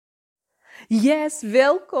Yes,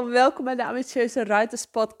 welkom bij de Ambitieuze Ruiters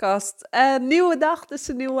podcast. Nieuwe dag, dus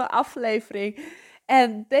een nieuwe aflevering.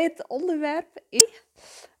 En dit onderwerp is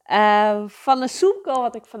van een Zoom-call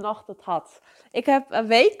wat ik vanochtend had. Ik heb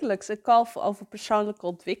wekelijks een call over persoonlijke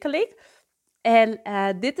ontwikkeling. En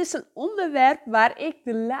dit is een onderwerp waar ik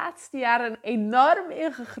de laatste jaren enorm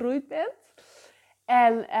in gegroeid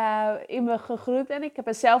ben. Ik heb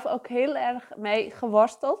er zelf ook heel erg mee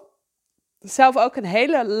geworsteld. Zelf ook een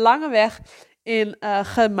hele lange weg in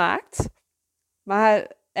gemaakt.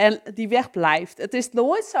 En die weg blijft. Het is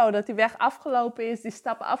nooit zo dat die weg afgelopen is, die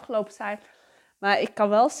stappen afgelopen zijn. Maar ik kan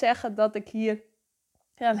wel zeggen dat ik hier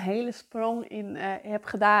een hele sprong in heb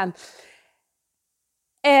gedaan.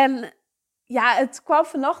 En ja, het kwam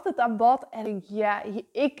vanochtend aan bod en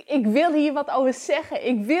ik wil hier wat over zeggen.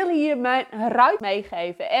 Ik wil hier mijn ruit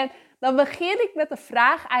meegeven. En dan begin ik met een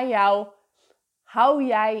vraag aan jou. Hou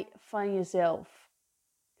jij van jezelf?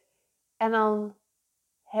 En dan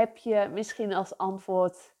heb je misschien als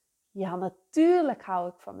antwoord, ja, natuurlijk hou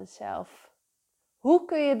ik van mezelf. Hoe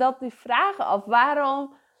kun je dat nu vragen? Of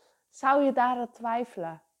waarom zou je daar aan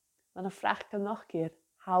twijfelen? Maar dan vraag ik hem nog een keer.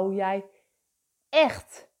 Hou jij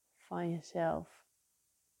echt van jezelf?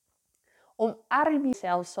 Omarm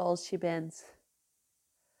jezelf zoals je bent.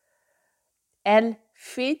 En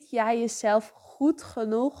vind jij jezelf goed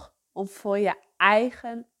genoeg om voor je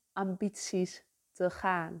eigen ambities te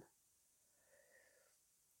gaan?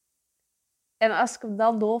 En als ik hem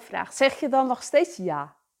dan doorvraag, zeg je dan nog steeds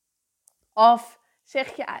ja? Of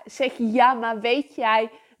zeg je ja, maar weet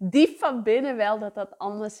jij diep van binnen wel dat dat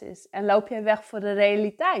anders is? En loop jij weg voor de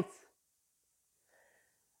realiteit?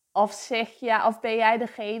 Of ben jij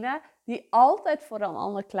degene die altijd voor een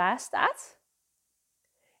ander klaar staat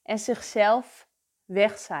en zichzelf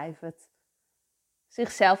wegcijfert?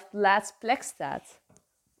 Zichzelf op de laatste plek staat?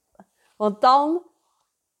 Want dan,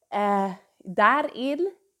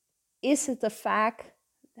 daarin is het er vaak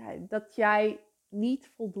dat jij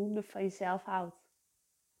niet voldoende van jezelf houdt.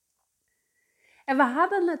 En we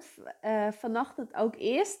hadden het vanochtend ook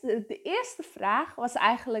eerst. De eerste vraag was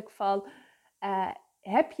eigenlijk van,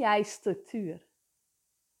 heb jij structuur?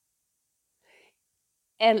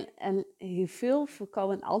 En een veel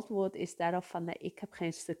voorkomend antwoord is daarop van, nee, ik heb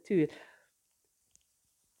geen structuur.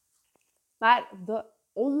 Maar de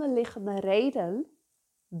onderliggende reden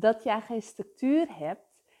dat jij geen structuur hebt,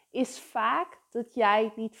 is vaak dat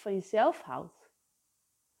jij niet van jezelf houdt.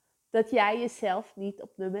 Dat jij jezelf niet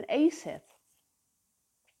op nummer 1 zet.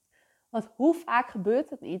 Want hoe vaak gebeurt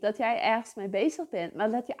het niet dat jij ergens mee bezig bent,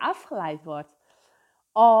 maar dat je afgeleid wordt?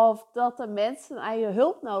 Of dat er mensen aan je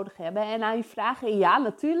hulp nodig hebben en aan je vragen, ja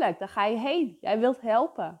natuurlijk, daar ga je heen. Jij wilt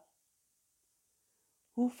helpen.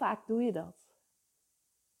 Hoe vaak doe je dat?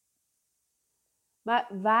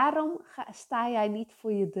 Maar waarom sta jij niet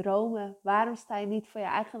voor je dromen? Waarom sta je niet voor je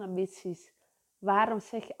eigen ambities? Waarom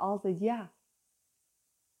zeg je altijd ja?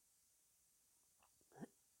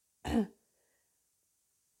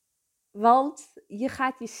 Want je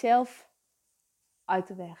gaat jezelf uit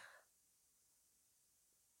de weg.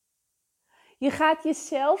 Je gaat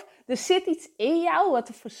jezelf, er zit iets in jou wat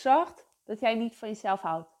ervoor zorgt dat jij niet van jezelf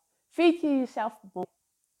houdt. Vind je jezelf mooi?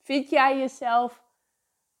 Vind jij jezelf,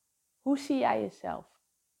 hoe zie jij jezelf?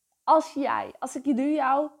 Als ik nu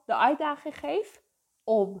jou de uitdaging geef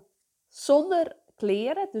om zonder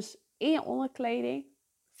kleren, dus in je onderkleding,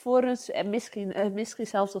 en misschien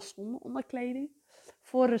zelfs al zonder onderkleding,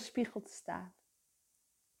 voor een spiegel te staan.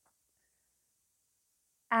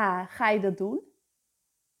 A, ga je dat doen?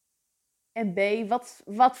 En B,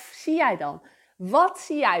 wat zie jij dan? Wat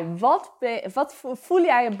zie jij? Voel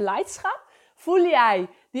jij een blijdschap? Voel jij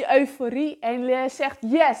die euforie en je zegt,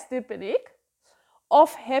 yes, dit ben ik?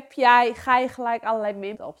 Of ga je gelijk allerlei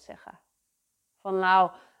minten opzeggen? Van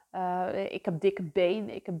nou, ik heb dikke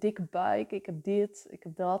benen, ik heb dikke buik, ik heb dit, ik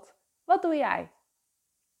heb dat. Wat doe jij?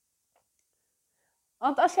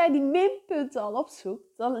 Want als jij die minpunten al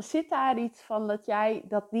opzoekt, dan zit daar iets van dat jij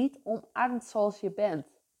dat niet omarmt zoals je bent.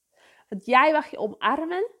 Want jij mag je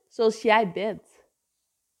omarmen zoals jij bent.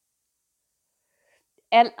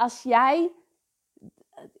 En als jij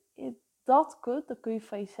dat kunt, dan kun je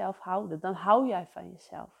van jezelf houden. Dan hou jij van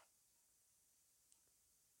jezelf.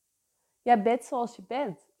 Jij bent zoals je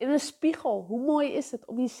bent. In een spiegel, hoe mooi is het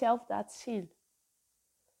om jezelf daar te zien?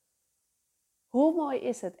 Hoe mooi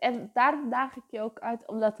is het? En daarom daag ik je ook uit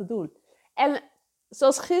om dat te doen. En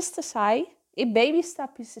zoals gisteren zei, in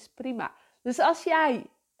babystapjes is prima. Dus als jij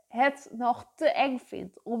het nog te eng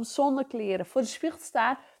vindt om zonder kleren voor de spiegel te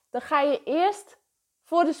staan, dan ga je eerst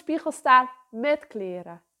voor de spiegel staan met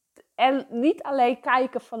kleren. En niet alleen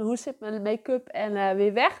kijken van hoe zit mijn make-up en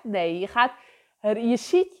weer weg. Nee, je gaat Je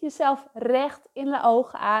ziet jezelf recht in de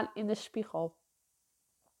ogen aan in de spiegel.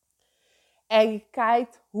 En je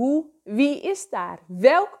kijkt, wie is daar?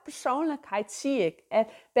 Welke persoonlijkheid zie ik? En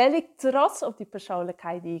ben ik trots op die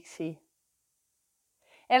persoonlijkheid die ik zie?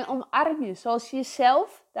 En omarm je zoals je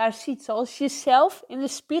jezelf daar ziet. Zoals je jezelf in de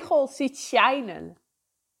spiegel ziet shinen.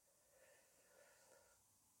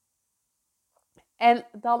 En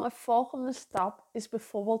dan een volgende stap is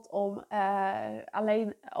bijvoorbeeld om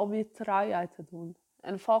alleen om je trui uit te doen.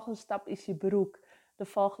 En de volgende stap is je broek de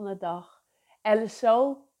volgende dag. En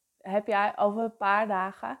zo heb jij over een paar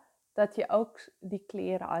dagen dat je ook die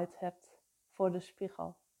kleren uit hebt voor de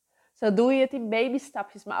spiegel. Zo doe je het in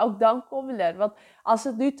babystapjes, maar ook dan kom je er. Want als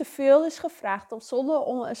het nu te veel is gevraagd om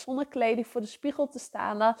zonder kleding voor de spiegel te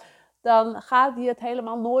staan, dan gaat hij het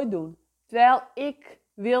helemaal nooit doen. Terwijl ik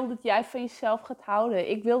wil dat jij van jezelf gaat houden.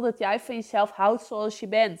 Ik wil dat jij van jezelf houdt zoals je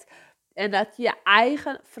bent. En dat je je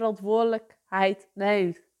eigen verantwoordelijkheid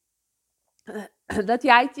neemt. Dat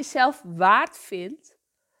jij het jezelf waard vindt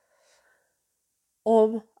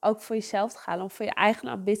om ook voor jezelf te gaan, om voor je eigen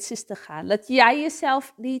ambities te gaan. Dat jij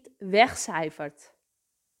jezelf niet wegcijfert.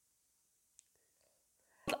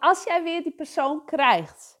 Want als jij weer die persoon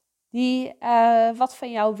krijgt die wat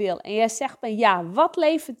van jou wil en jij zegt maar ja, wat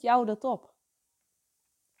levert jou dat op?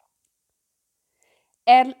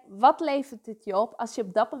 En wat levert het je op als je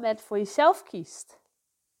op dat moment voor jezelf kiest?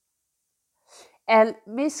 En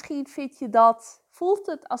misschien voelt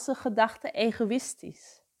het als een gedachte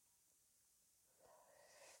egoïstisch.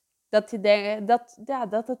 Dat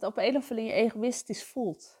het op een of andere manier egoïstisch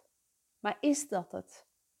voelt. Maar is dat het?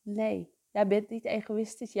 Nee, jij bent niet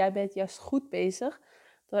egoïstisch. Jij bent juist goed bezig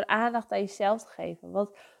door aandacht aan jezelf te geven.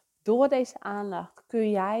 Want door deze aandacht kun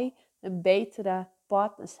jij een betere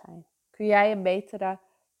partner zijn. Kun jij een betere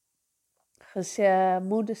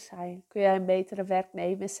moeder zijn. Kun jij een betere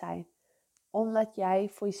werknemer zijn. Omdat jij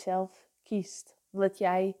voor jezelf kiest. Omdat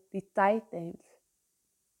jij die tijd neemt.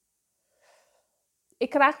 Ik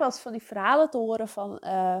krijg wel eens van die verhalen te horen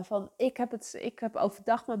van ik heb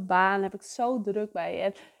overdag mijn baan, heb ik zo druk bij.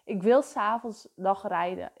 En ik wil 's avonds nog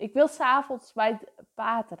rijden. Ik wil 's avonds bij het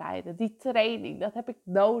paard rijden. Die training, dat heb ik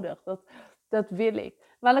nodig. Dat wil ik.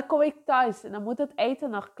 Maar dan kom ik thuis en dan moet het eten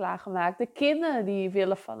nog klaargemaakt. De kinderen die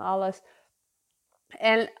willen van alles.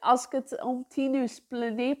 En als ik het om 10:00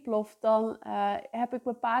 neerplof, dan heb ik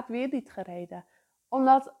mijn paard weer niet gereden.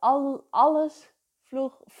 Omdat alles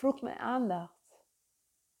vroeg mijn aandacht.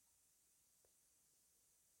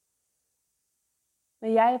 Maar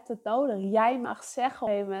jij hebt het nodig. Jij mag zeggen op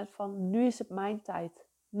een gegeven moment van nu is het mijn tijd.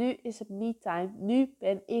 Nu is het me time. Nu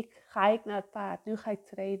ga ik naar het paard. Nu ga ik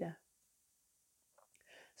trainen.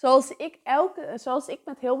 Zoals ik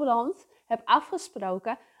met Hilbrand heb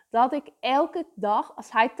afgesproken dat ik elke dag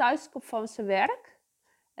als hij thuis komt van zijn werk.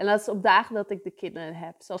 En dat is op dagen dat ik de kinderen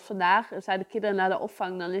heb. Zoals vandaag zijn de kinderen naar de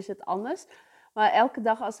opvang, dan is het anders. Maar elke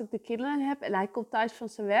dag als ik de kinderen heb en hij komt thuis van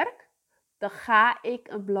zijn werk, dan ga ik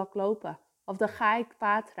een blok lopen. Of dan ga ik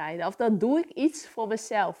paardrijden. Of dan doe ik iets voor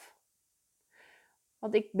mezelf.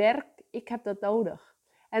 Want ik merk, ik heb dat nodig.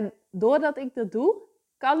 En doordat ik dat doe,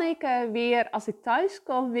 kan ik weer, als ik thuis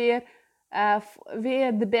kom, weer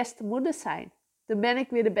de beste moeder zijn. Dan ben ik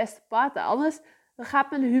weer de beste partner. Anders dan gaat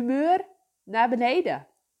mijn humeur naar beneden.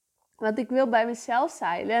 Want ik wil bij mezelf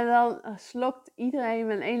zijn. En dan slokt iedereen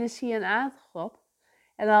mijn energie en aandacht op.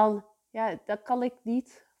 En dan kan ik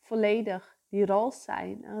niet volledig die rol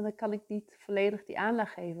zijn. En dan kan ik niet volledig die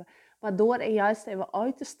aandacht geven. Maar door er juist even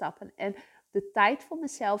uit te stappen en de tijd voor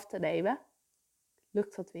mezelf te nemen,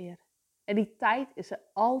 lukt dat weer. En die tijd is er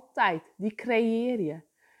altijd. Die creëer je.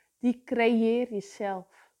 Die creëer je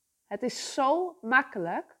zelf. Het is zo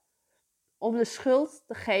makkelijk om de schuld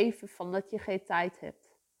te geven van dat je geen tijd hebt.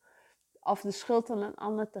 Of de schuld aan een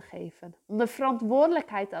ander te geven. Om de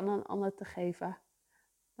verantwoordelijkheid aan een ander te geven.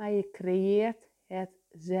 Maar je creëert het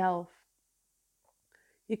zelf.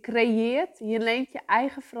 Je neemt je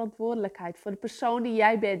eigen verantwoordelijkheid voor de persoon die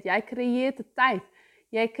jij bent. Jij creëert de tijd.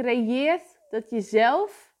 Jij creëert dat je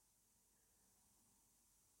zelf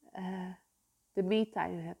de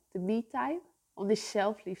me-time hebt. De me-time om die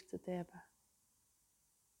zelfliefde te hebben.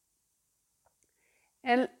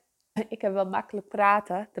 En ik heb wel makkelijk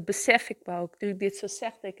praten. Dat besef ik me ook. Nu ik dit zo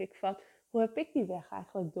zeg, denk ik van, hoe heb ik die weg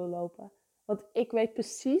eigenlijk doorlopen? Want ik weet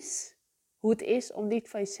precies hoe het is om niet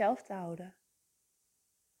van jezelf te houden.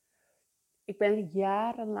 Ik ben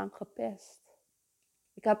jarenlang gepest.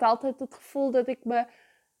 Ik had altijd het gevoel dat ik me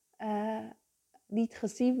niet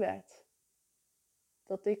gezien werd.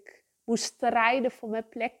 Dat ik moest strijden voor mijn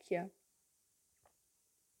plekje.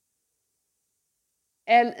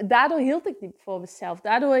 En daardoor hield ik niet voor mezelf.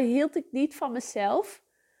 Daardoor hield ik niet van mezelf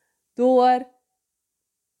door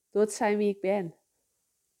door te zijn wie ik ben.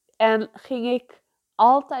 En ging ik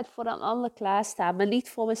altijd voor een ander klaarstaan, maar niet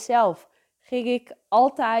voor mezelf. Ging ik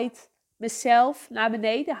altijd mezelf naar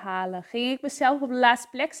beneden halen. Ging ik mezelf op de laatste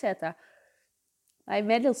plek zetten. Maar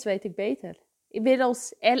inmiddels weet ik beter.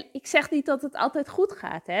 En ik zeg niet dat het altijd goed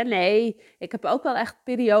gaat. Hè? Nee, ik heb ook wel echt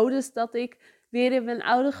periodes dat ik weer in mijn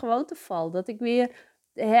oude gewoonte val. Dat ik weer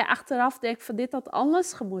achteraf denk van dit had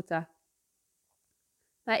anders gemoeten.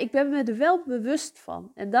 Maar ik ben me er wel bewust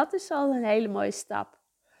van. En dat is al een hele mooie stap.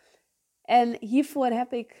 En hiervoor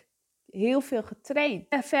heb ik heel veel getraind.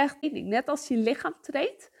 Net als je lichaam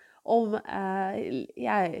traint om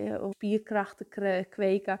spierkracht te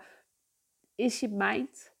kweken, is je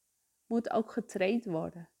mind moet ook getraind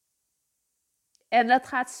worden. En dat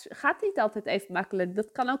gaat niet altijd even makkelijk.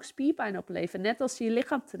 Dat kan ook spierpijn opleveren. Net als je je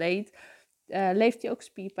lichaam traint, leeft je ook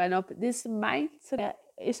spierpijn op. Dus de mind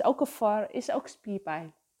is ook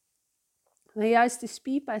spierpijn. Maar juist die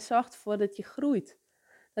spierpijn zorgt ervoor dat je groeit.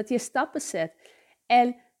 Dat je stappen zet.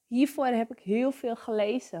 En hiervoor heb ik heel veel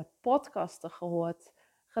gelezen. Podcasten gehoord.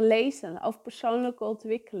 Gelezen over persoonlijke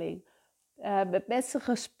ontwikkeling. Met mensen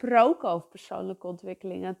gesproken over persoonlijke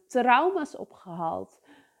ontwikkelingen. Trauma's opgehaald.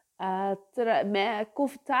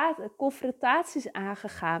 Confrontaties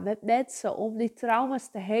aangegaan met mensen om die trauma's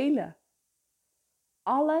te helen.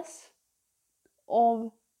 Alles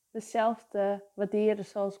om mezelf te waarderen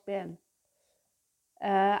zoals ik ben.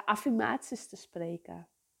 Affirmaties te spreken.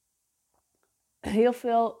 Heel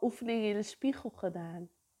veel oefeningen in de spiegel gedaan.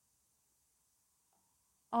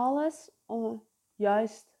 Alles om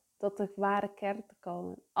juist tot de ware kern te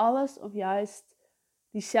komen. Alles om juist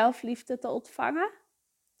die zelfliefde te ontvangen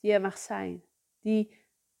die er mag zijn.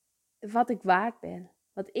 Wat ik waard ben.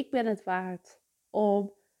 Want ik ben het waard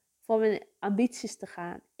om voor mijn ambities te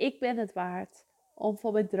gaan. Ik ben het waard om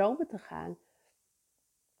voor mijn dromen te gaan.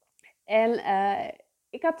 En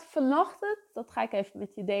ik had vanochtend, dat ga ik even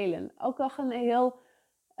met je delen, ook nog een heel,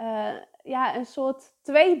 een soort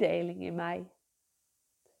tweedeling in mij.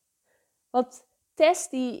 Want Tess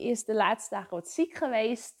die is de laatste dagen wat ziek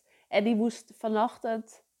geweest en die moest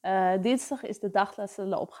vanochtend, dinsdag is de dag dat ze naar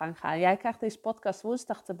de opvang gaan. Jij krijgt deze podcast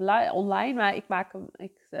woensdag online, maar ik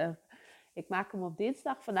maak hem op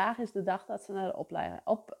dinsdag. Vandaag is de dag dat ze naar de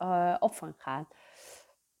opvang gaan.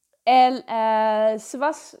 En ze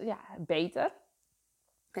was beter.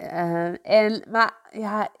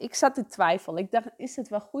 Maar ik zat in twijfel. Ik dacht, is het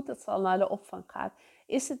wel goed dat ze al naar de opvang gaat?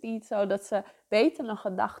 Is het niet zo dat ze beter nog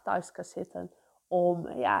een dag thuis kan zitten om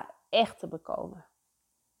echt te bekomen?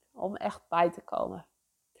 Om echt bij te komen.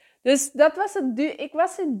 Dus dat was ik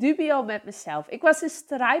was in dubio met mezelf. Ik was in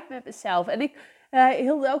strijd met mezelf. En ik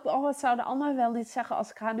hield ook, wat zou de ander wel niet zeggen als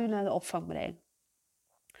ik haar nu naar de opvang breng?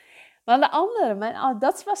 Maar de andere,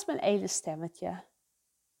 dat was mijn ene stemmetje.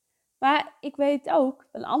 Maar ik weet ook,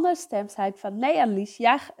 een andere stem zei van, nee Annelies,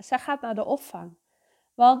 zij gaat naar de opvang.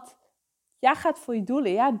 Want jij gaat voor je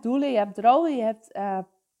doelen. Je hebt doelen, je hebt dromen, je hebt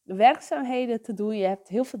werkzaamheden te doen. Je hebt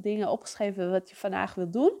heel veel dingen opgeschreven wat je vandaag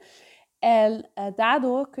wilt doen. En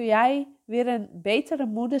daardoor kun jij weer een betere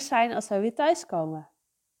moeder zijn als wij weer thuiskomen.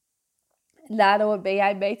 En daardoor ben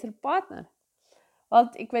jij een betere partner.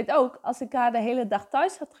 Want ik weet ook, als ik haar de hele dag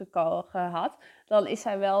thuis had gehad, dan is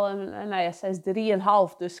zij wel zij is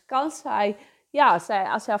 3,5. Dus kan zij, als zij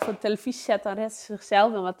haar voor de televisie zet, dan redt ze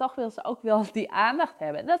zichzelf in. Maar toch wil ze ook wel die aandacht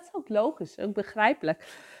hebben. En dat is ook logisch, ook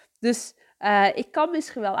begrijpelijk. Dus ik kan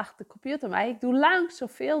misschien wel achter de computer, maar ik doe lang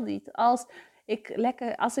zoveel niet als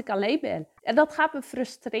ik alleen ben. En dat gaat me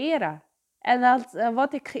frustreren. En dan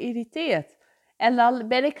word ik geïrriteerd. En dan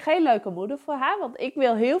ben ik geen leuke moeder voor haar, want ik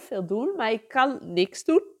wil heel veel doen, maar ik kan niks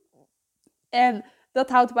doen. En dat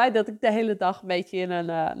houdt bij dat ik de hele dag een beetje in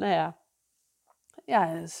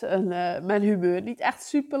mijn humeur niet echt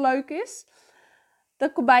superleuk is.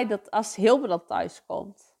 Dan komt bij dat als Hilbert dan thuis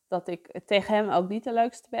komt, dat ik tegen hem ook niet de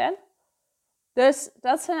leukste ben. Dus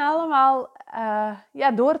dat zijn allemaal,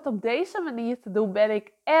 door het op deze manier te doen, ben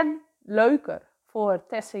ik en leuker voor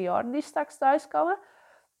Tess en Jordan die straks thuiskomen.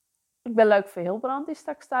 Ik ben leuk voor Hilbrand die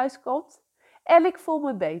straks thuis komt. En ik voel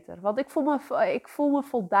me beter. Want ik voel me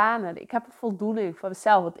voldaner. Ik heb een voldoening voor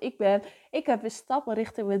mezelf. Want ik heb weer stappen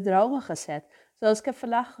richting mijn dromen gezet. Zoals ik heb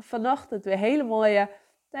vanochtend weer hele mooie...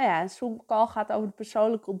 een Zoom-call gaat over de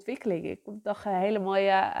persoonlijke ontwikkeling. Ik heb nog een hele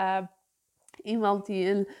mooie... iemand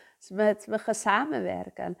die met me gaat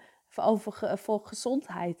samenwerken. Voor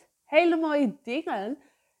gezondheid. Hele mooie dingen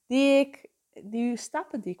die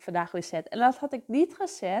stappen die ik vandaag weer zet. En dat had ik niet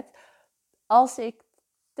gezet als ik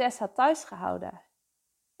Tess had thuis gehouden.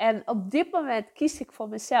 En op dit moment kies ik voor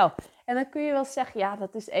mezelf. En dan kun je wel zeggen,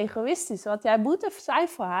 dat is egoïstisch. Want jij moet er zijn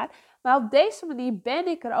voor haar. Maar op deze manier ben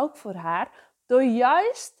ik er ook voor haar. Door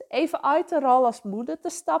juist even uit de rol als moeder te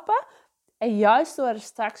stappen. En juist door er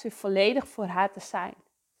straks weer volledig voor haar te zijn.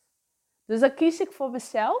 Dus dan kies ik voor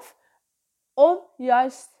mezelf om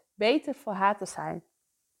juist beter voor haar te zijn.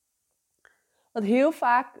 Want heel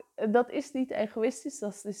vaak, dat is niet egoïstisch.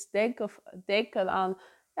 Dat is dus denken aan,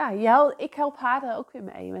 ik help haar er ook weer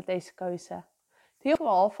mee met deze keuze. Heel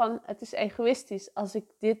veel van, het is egoïstisch als ik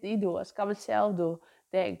dit niet doe, als ik aan mezelf doe,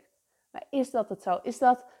 denk. Maar is dat het zo?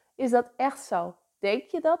 Is dat echt zo?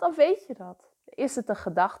 Denk je dat of weet je dat? Is het een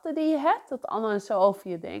gedachte die je hebt, dat anderen zo over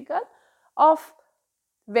je denken? Of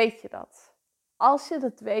weet je dat? Als je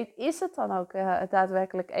dat weet, is het dan ook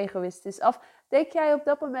daadwerkelijk egoïstisch? Of denk jij op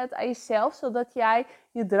dat moment aan jezelf, zodat jij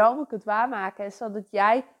je dromen kunt waarmaken en zodat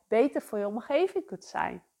jij beter voor je omgeving kunt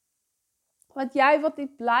zijn? Want jij wordt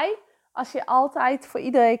niet blij als je altijd voor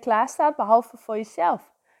iedereen klaarstaat, behalve voor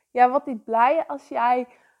jezelf. Jij wordt niet blij als jij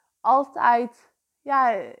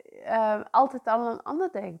altijd aan een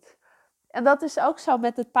ander denkt. En dat is ook zo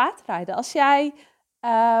met het paardrijden. Als jij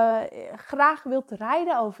graag wilt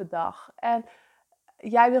rijden overdag en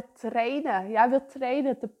jij wilt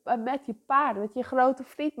trainen met je paard, met je grote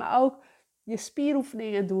vriend, maar ook je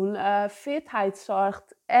spieroefeningen doen, fitheid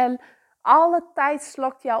zorgt en alle tijd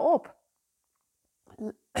slokt jou op.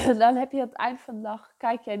 Dan heb je aan het eind van de dag,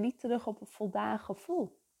 kijk jij niet terug op een voldaan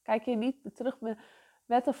gevoel. Kijk je niet terug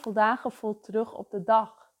met een voldaan gevoel terug op de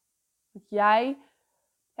dag. Want jij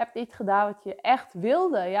hebt niet gedaan wat je echt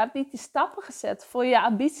wilde. Je hebt niet die stappen gezet voor je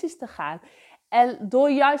ambities te gaan. En door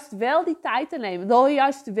juist wel die tijd te nemen, door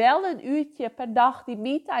juist wel een uurtje per dag die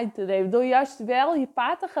me-time te nemen, door juist wel je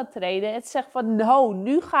paard te gaan trainen en te zeggen van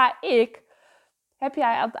nu ga ik, heb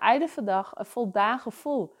jij aan het einde van de dag een voldaan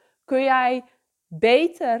gevoel. Kun jij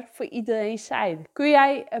beter voor iedereen zijn? Kun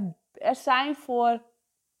jij er zijn voor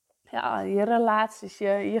je relaties,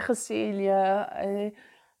 je gezin,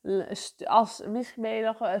 misschien ben je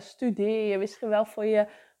nog studeer je, misschien wel voor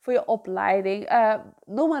je opleiding.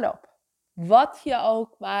 Noem maar op. Wat je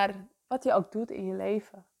ook doet in je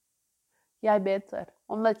leven. Jij bent er.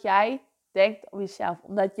 Omdat jij denkt om jezelf.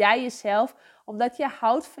 Omdat jij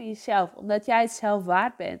houdt van jezelf. Omdat jij het zelf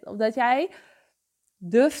waard bent. Omdat jij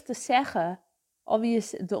durft te zeggen.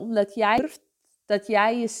 Omdat jij durft dat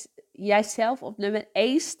jijzelf op nummer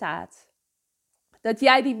 1 staat. Dat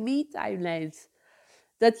jij die me-time neemt.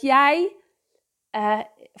 Dat jij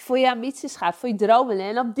voor je ambities gaat, voor je dromen.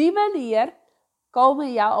 En op die manier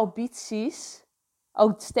komen jouw ambities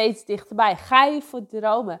ook steeds dichterbij. Ga je voor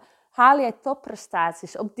dromen. Haal jij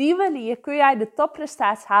topprestaties. Op die manier kun jij de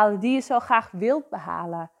topprestaties halen die je zo graag wilt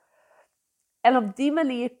behalen. En op die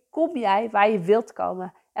manier kom jij waar je wilt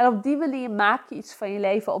komen. En op die manier maak je iets van je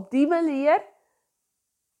leven. Op die manier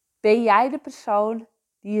ben jij de persoon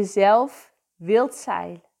die je zelf wilt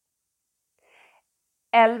zijn.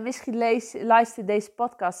 En misschien luister deze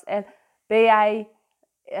podcast en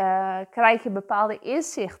krijg je bepaalde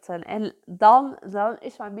inzichten. En dan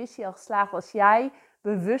is mijn missie al geslaagd. Als jij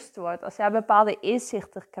bewust wordt, als jij bepaalde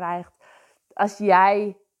inzichten krijgt.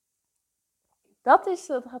 Dat is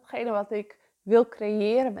hetgene wat ik wil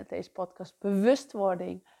creëren met deze podcast.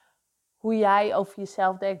 Bewustwording. Hoe jij over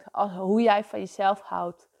jezelf denkt. Hoe jij van jezelf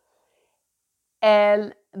houdt.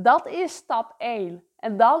 En dat is stap 1.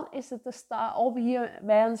 En dan is het de stap om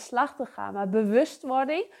hiermee aan de slag te gaan. Maar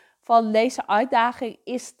bewustwording van deze uitdaging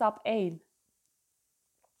is stap 1.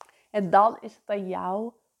 En dan is het aan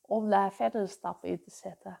jou om daar verdere stappen in te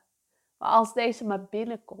zetten. Maar als deze maar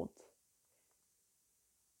binnenkomt,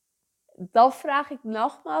 dan vraag ik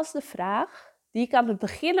nogmaals de vraag, die ik aan het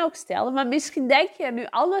begin ook stelde, maar misschien denk je er nu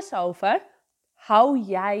anders over. Hou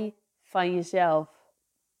jij van jezelf?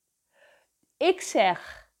 Ik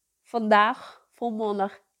zeg vandaag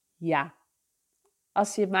volmondig ja.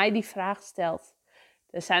 Als je mij die vraag stelt.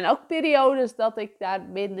 Er zijn ook periodes dat ik daar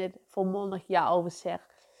minder volmondig ja over zeg.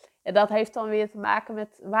 En dat heeft dan weer te maken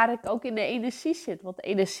met waar ik ook in de energie zit. Want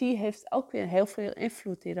energie heeft ook weer heel veel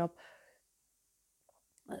invloed hierop.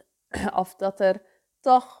 Of dat er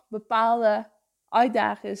toch bepaalde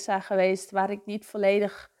uitdagingen zijn geweest waar ik niet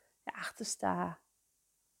volledig achter sta.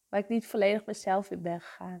 Waar ik niet volledig mezelf in ben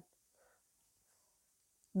gegaan.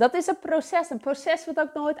 Dat is een proces wat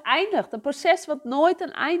ook nooit eindigt. Een proces wat nooit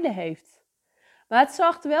een einde heeft. Maar het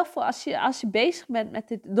zorgt er wel voor, als je bezig bent met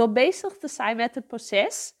dit, door bezig te zijn met het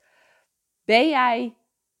proces, kun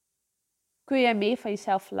jij meer van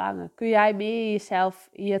jezelf verlangen. Kun jij meer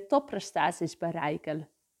je topprestaties bereiken.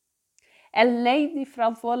 En neem die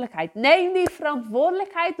verantwoordelijkheid. Neem die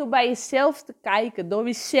verantwoordelijkheid door bij jezelf te kijken. Door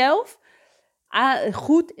jezelf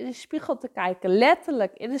goed in de spiegel te kijken.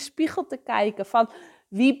 Letterlijk in de spiegel te kijken van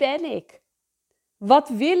wie ben ik? Wat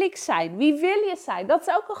wil ik zijn? Wie wil je zijn? Dat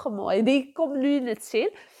is ook een mooie. Die komt nu in het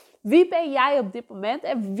zin. Wie ben jij op dit moment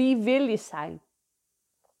en wie wil je zijn?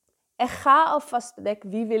 En ga alvast bedenken,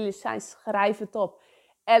 wie wil je zijn? Schrijf het op.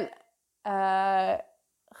 En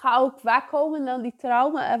ga ook, waar komen dan die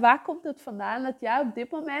traumen en waar komt het vandaan dat jij op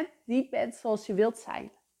dit moment niet bent zoals je wilt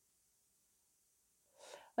zijn?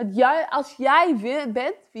 Want als jij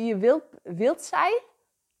bent wie je wilt zijn,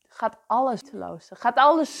 gaat alles teloos. Gaat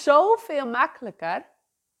alles zoveel makkelijker.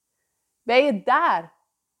 Ben je daar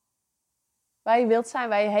waar je wilt zijn,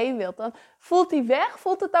 waar je heen wilt, dan voelt die weg,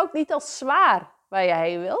 voelt het ook niet als zwaar waar je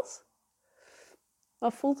heen wilt.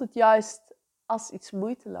 Maar voelt het juist als iets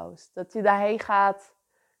moeiteloos. Dat je daarheen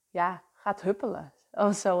gaat huppelen,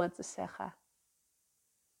 om zo te zeggen.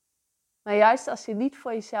 Maar juist als je niet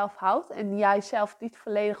voor jezelf houdt en jij jezelf niet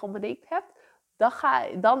volledig omringd hebt,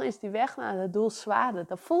 dan is die weg naar het doel zwaarder.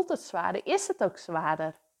 Dan voelt het zwaarder, is het ook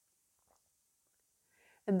zwaarder.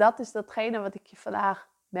 En dat is datgene wat ik je vandaag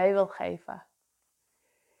mee wil geven.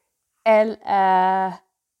 En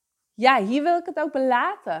hier wil ik het ook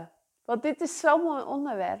belaten. Want dit is zo'n mooi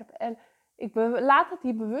onderwerp. En ik laat het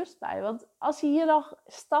hier bewust bij. Want als je hier nog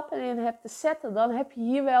stappen in hebt te zetten, dan heb je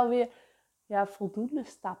hier wel weer voldoende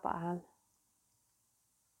stappen aan.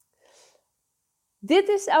 Dit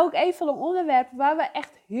is ook een van de onderwerpen waar we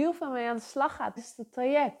echt heel veel mee aan de slag gaan. Dit is het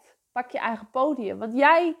traject. Pak je eigen podium. Want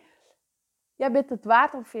jij bent het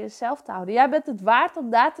waard om voor jezelf te houden. Jij bent het waard om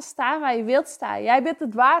daar te staan waar je wilt staan. Jij bent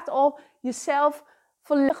het waard om jezelf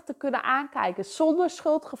volledig te kunnen aankijken. Zonder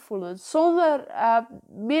schuldgevoelens. Zonder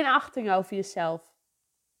minachting over jezelf.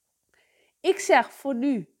 Ik zeg voor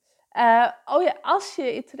nu. Als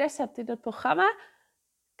je interesse hebt in het programma.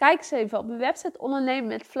 Kijk eens even op mijn website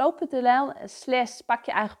ondernemenmetflow.nl/pak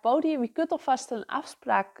je eigen podium. Je kunt alvast een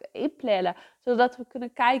afspraak inplannen. Zodat we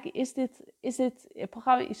kunnen kijken, is dit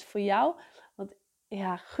programma iets voor jou? Want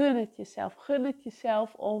gun het jezelf. Gun het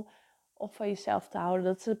jezelf om van jezelf te houden.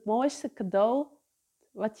 Dat is het mooiste cadeau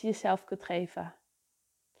wat je jezelf kunt geven.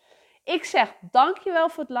 Ik zeg dankjewel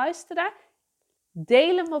voor het luisteren.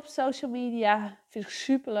 Deel hem op social media. Vind ik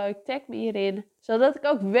superleuk. Tag me hierin. Zodat ik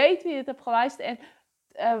ook weet wie het hebt geluisterd.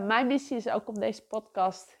 En mijn missie is ook om deze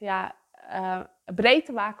podcast breed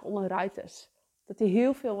te maken onder ruiters. Dat er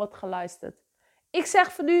heel veel wordt geluisterd. Ik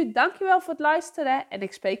zeg voor nu dankjewel voor het luisteren. En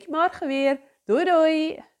ik spreek je morgen weer. Doei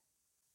doei!